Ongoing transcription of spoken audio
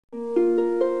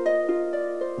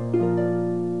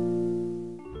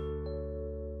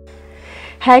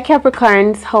Hi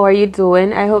Capricorns, how are you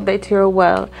doing? I hope that you're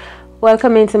well.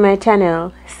 Welcome into my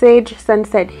channel, Sage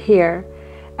Sunset here.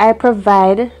 I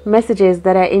provide messages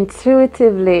that I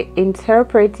intuitively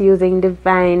interpret using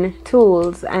divine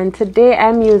tools, and today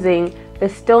I'm using the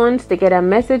stones to get a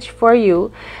message for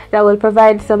you that will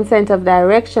provide some sense of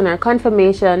direction or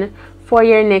confirmation for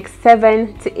your next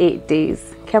 7 to 8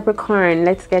 days. Capricorn,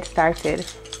 let's get started.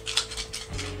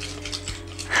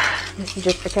 This is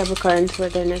just the Capricorns for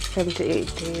the next 7 to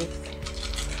 8 days.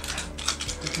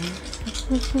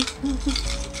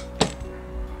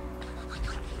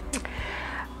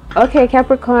 Okay,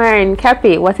 Capricorn,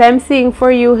 Cappy, what I'm seeing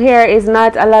for you here is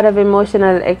not a lot of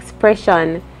emotional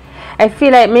expression. I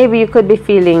feel like maybe you could be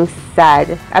feeling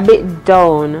sad, a bit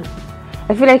down.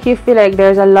 I feel like you feel like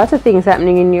there's a lot of things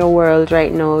happening in your world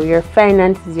right now. Your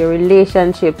finances, your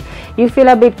relationship. You feel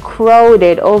a bit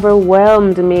crowded,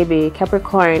 overwhelmed maybe,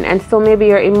 Capricorn. And so maybe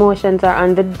your emotions are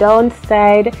on the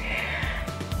downside.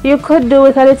 You could do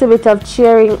with a little bit of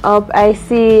cheering up. I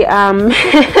see,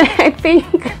 I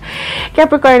think,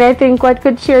 Capricorn, I think what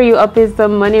could cheer you up is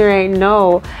some money right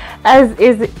now. As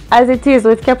it is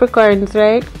with Capricorns,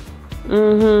 right?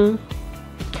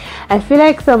 I feel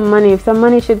like if some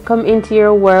money should come into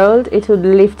your world, it would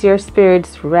lift your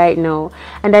spirits right now.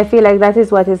 And I feel like that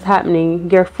is what is happening.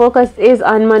 Your focus is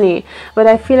on money. But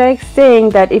I feel like saying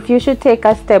that if you should take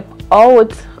a step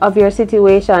out of your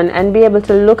situation and be able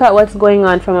to look at what's going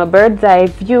on from a bird's eye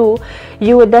view,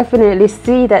 you would definitely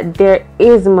see that there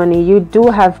is money. You do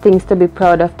have things to be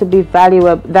proud of, to be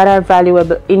valuable, that are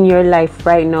valuable in your life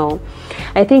right now.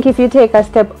 I think if you take a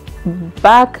step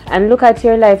back and look at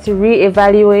your life to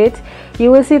reevaluate,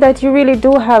 you will see that you really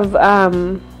do have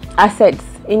assets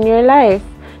in your life,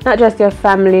 not just your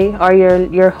family or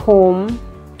your home,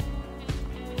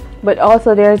 but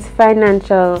also there's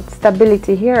financial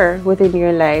stability here within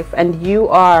your life, and you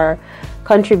are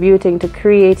contributing to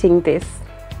creating this.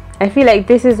 I feel like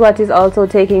this is what is also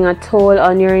taking a toll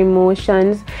on your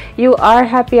emotions. You are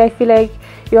happy. I feel like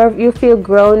you feel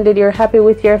grounded. You're happy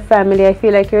with your family. I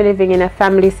feel like you're living in a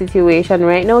family situation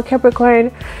right now,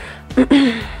 Capricorn.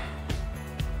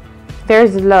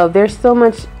 There's love. There's so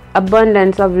much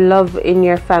abundance of love in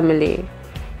your family.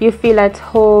 You feel at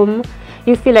home.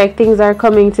 You feel like things are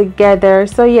coming together.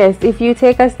 So yes, if you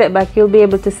take a step back, you'll be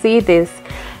able to see this.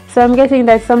 So I'm getting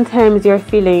that sometimes you're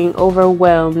feeling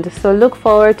overwhelmed. So look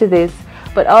forward to this,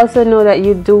 but also know that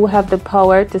you do have the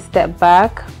power to step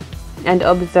back and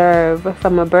observe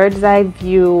from a bird's eye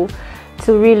view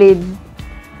to really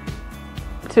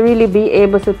be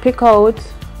able to pick out.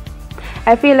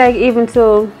 I feel like even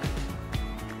to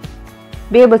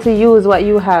be able to use what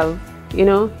you have, you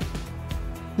know,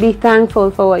 be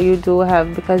thankful for what you do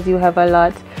have, because you have a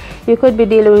lot. You could be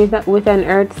dealing with an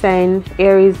earth sign,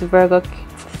 Aries, Virgo,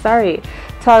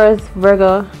 Taurus,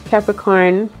 Virgo,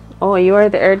 Capricorn. Oh, you are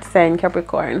the earth sign,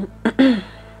 Capricorn.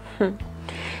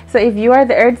 So if you are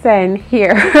the earth sign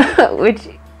here, which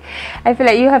I feel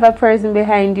like you have a person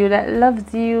behind you that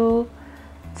loves you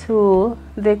too.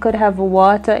 They could have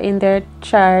water in their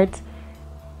chart.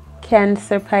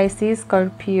 Cancer, Pisces,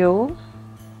 Scorpio.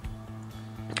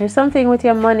 There's something with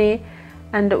your money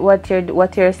and what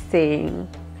you're saying,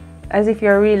 as if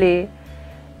you're really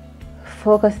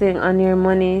focusing on your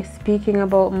money, speaking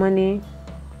about money.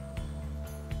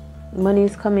 Money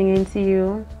is coming into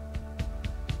you.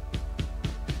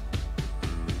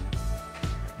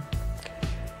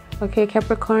 Okay,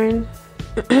 Capricorn.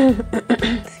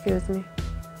 Excuse me.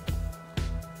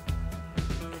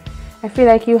 I feel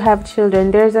like you have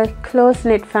children. There's a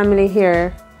close-knit family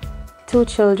here. 2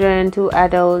 children, 2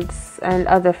 adults, and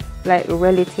other like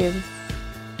relatives.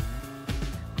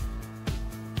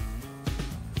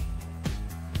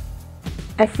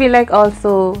 I feel like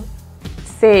also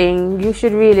saying you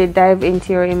should really dive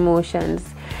into your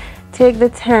emotions. Take the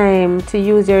time to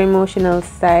use your emotional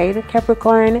side,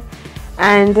 Capricorn.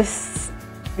 And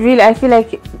really, I feel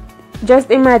like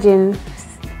just imagine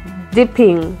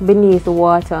dipping beneath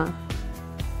water,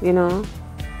 you know,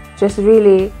 just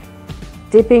really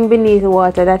dipping beneath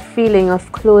water, that feeling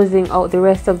of closing out the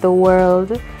rest of the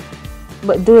world,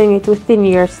 but doing it within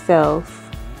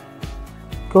yourself,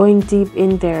 going deep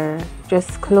in there,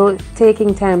 just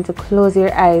taking time to close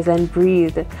your eyes and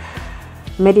breathe,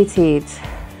 meditate,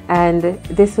 and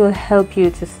this will help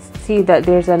you to see that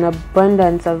there's an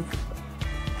abundance of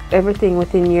everything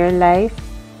within your life,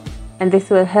 and this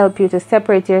will help you to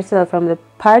separate yourself from the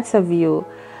parts of you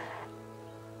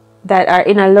that are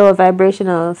in a low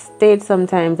vibrational state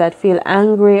sometimes, that feel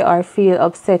angry or feel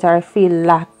upset or feel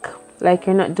like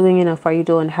you're not doing enough or you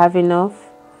don't have enough.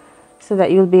 so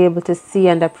that you'll be able to see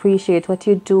and appreciate what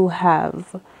you do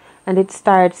have. And it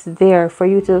starts there for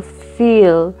you to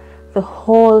feel the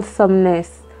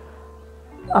wholesomeness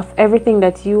of everything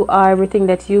that you are, everything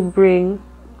that you bring,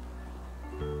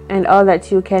 and all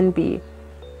that you can be.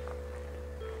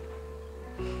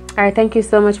 Alright, thank you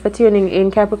so much for tuning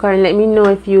in, Capricorn. Let me know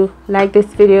if you like this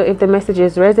video, if the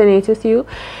messages resonate with you.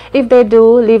 If they do,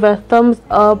 leave a thumbs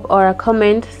up or a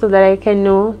comment so that I can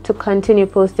know to continue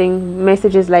posting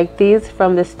messages like these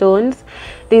from the stones.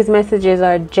 These messages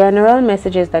are general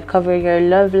messages that cover your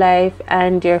love life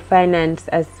and your finance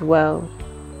as well.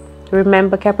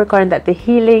 Remember, Capricorn, that the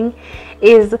healing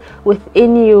is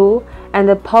within you, and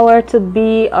the power to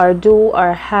be or do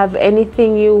or have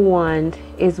anything you want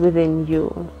is within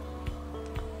you.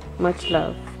 Much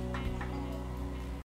love.